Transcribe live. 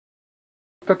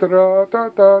Hello,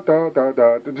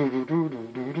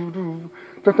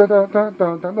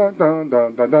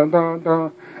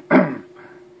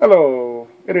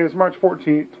 it is March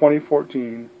 14th,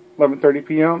 2014, 11:30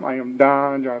 p.m. I am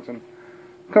Don Johnson,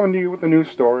 coming to you with a news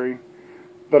story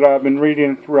that I've been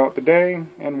reading throughout the day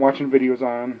and watching videos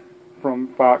on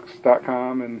from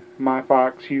Fox.com and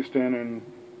MyFox Houston and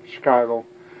Chicago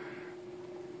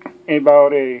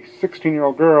about a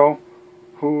 16-year-old girl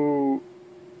who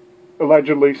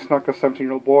allegedly snuck a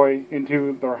 17-year-old boy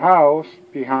into their house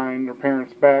behind their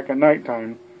parents' back at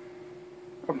nighttime.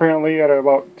 Apparently, at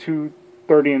about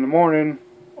 2:30 in the morning,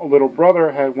 a little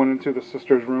brother had went into the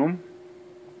sister's room,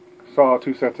 saw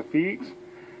two sets of feet,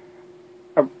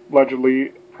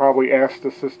 allegedly probably asked the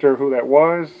sister who that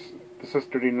was. The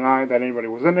sister denied that anybody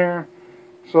was in there,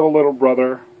 so the little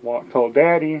brother told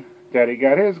Daddy. Daddy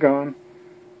got his gun,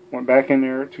 went back in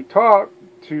there to talk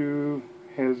to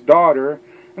his daughter,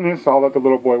 and then saw that the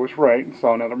little boy was right and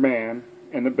saw another man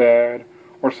in the bed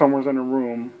or somewhere in a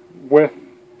room with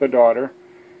the daughter.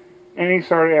 And he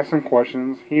started asking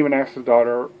questions. He even asked his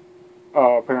daughter,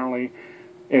 apparently,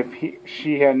 if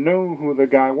she had knew who the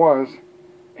guy was,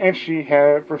 and she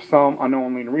had, for some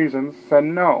unknown reasons, said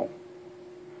no.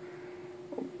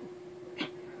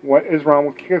 What is wrong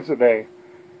with kids today?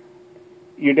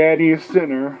 Your daddy is sitting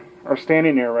there, or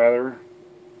standing there rather,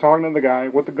 talking to the guy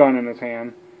with the gun in his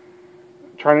hand,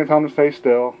 trying to tell him to stay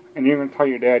still, and you're going to tell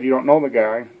your dad you don't know the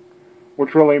guy,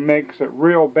 which really makes it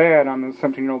real bad on the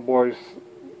 17-year-old boy's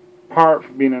part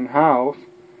for being in the house.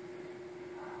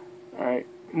 Alright,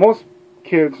 most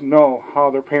kids know how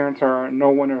their parents are,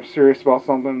 know when they're serious about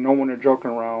something, know when they're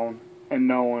joking around, and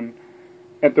knowing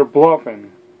if they're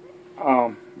bluffing.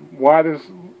 Why this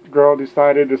girl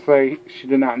decided to say she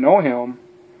did not know him,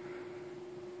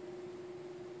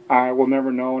 I will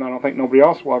never know, and I don't think nobody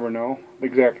else will ever know the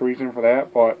exact reason for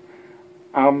that, but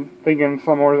I'm thinking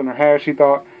somewhere in her head she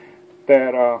thought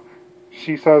that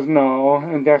she says no,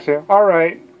 and Dad said,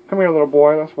 alright, come here little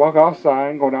boy, let's walk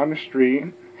outside and go down the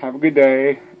street, have a good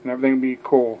day, and everything will be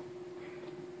cool.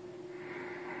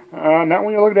 Not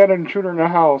when you look at an intruder in the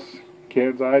house,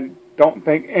 kids. I don't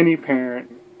think any parent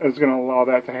is going to allow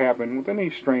that to happen with any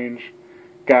strange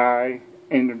guy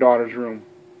in their daughter's room.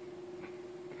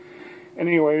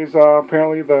 Anyways,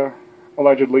 apparently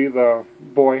allegedly the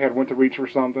boy had went to reach for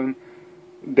something.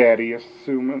 Daddy,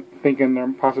 thinking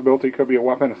there possibility could be a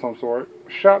weapon of some sort,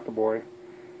 shot the boy,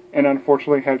 and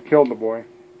unfortunately had killed the boy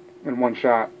in one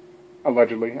shot,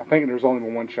 allegedly. I think there's only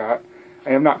been one shot.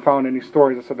 I have not found any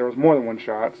stories that said there was more than one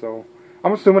shot, so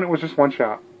I'm assuming it was just one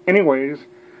shot. Anyways,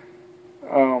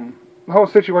 the whole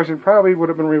situation probably would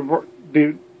have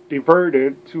been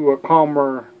diverted to a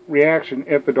calmer reaction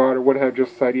if the daughter would have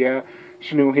just said, yeah,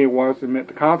 she knew who he was and meant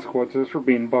the consequences for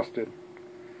being busted.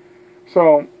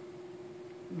 So,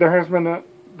 there has been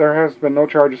no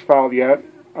charges filed yet,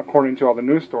 according to all the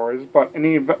news stories, but in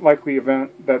the likely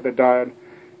event that the dad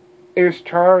is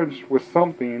charged with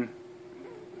something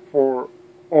for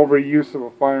overuse of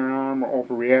a firearm or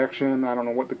overreaction, I don't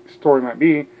know what the story might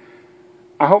be,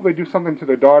 I hope they do something to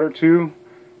the daughter too,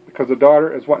 because the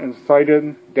daughter is what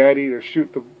incited Daddy to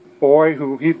shoot the boy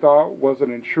who he thought was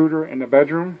an intruder in the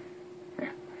bedroom.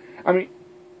 I mean,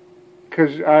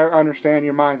 because I understand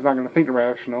your mind's not going to think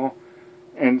rational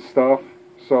and stuff,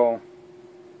 so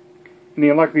in the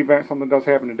unlikely event something does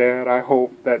happen to Dad, I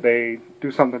hope that they do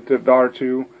something to the daughter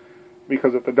too,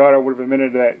 because if the daughter would have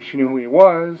admitted that she knew who he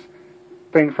was,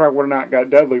 things probably would have not got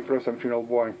deadly for a 17-year-old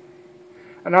boy.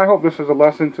 And I hope this is a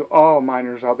lesson to all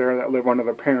minors out there that live under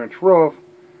their parents' roof.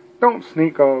 Don't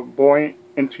sneak a boy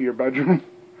into your bedroom,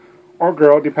 or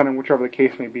girl, depending on whichever the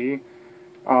case may be.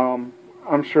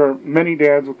 I'm sure many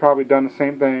dads have probably done the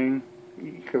same thing,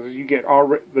 because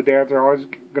the dads are always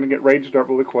going to get raged up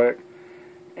really quick,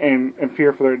 and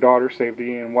fear for their daughter's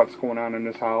safety and what's going on in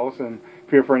this house, and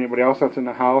fear for anybody else that's in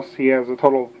the house. He has a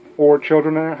total of 4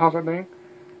 children in that house, I think.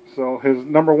 So his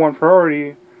number one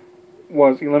priority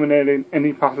was eliminating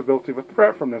any possibility of a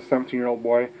threat from this 17-year-old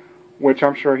boy, which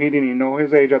I'm sure he didn't even know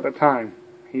his age at the time.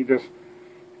 He just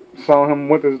saw him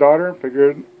with his daughter,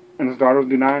 figured, and his daughter was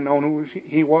denying knowing who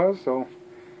he was, so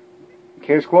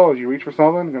case closed. You reach for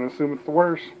something, you're going to assume it's the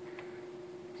worst.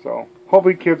 So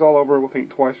hopefully kids all over will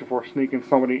think twice before sneaking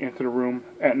somebody into the room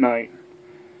at night.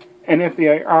 And if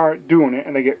they are doing it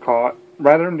and they get caught,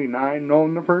 rather than deny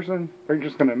knowing the person, they're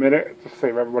just going to admit it to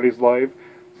save everybody's life,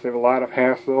 save a lot of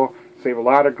hassle, save a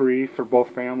lot of grief for both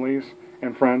families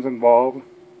and friends involved.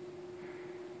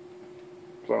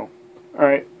 So,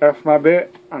 alright, that's my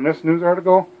bit on this news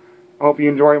article. I hope you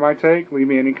enjoy my take. Leave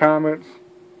me any comments,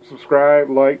 subscribe,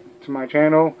 like to my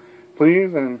channel,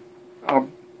 please, and I'll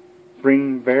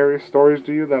bring various stories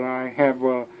to you that I have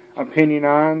an opinion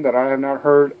on, that I have not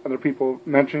heard other people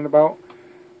mentioning about.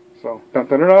 So, da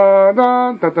da da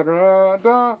da da da da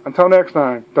da. Until next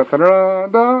time, da da da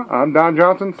da. I'm Don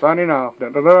Johnson signing off. Da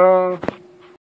da da.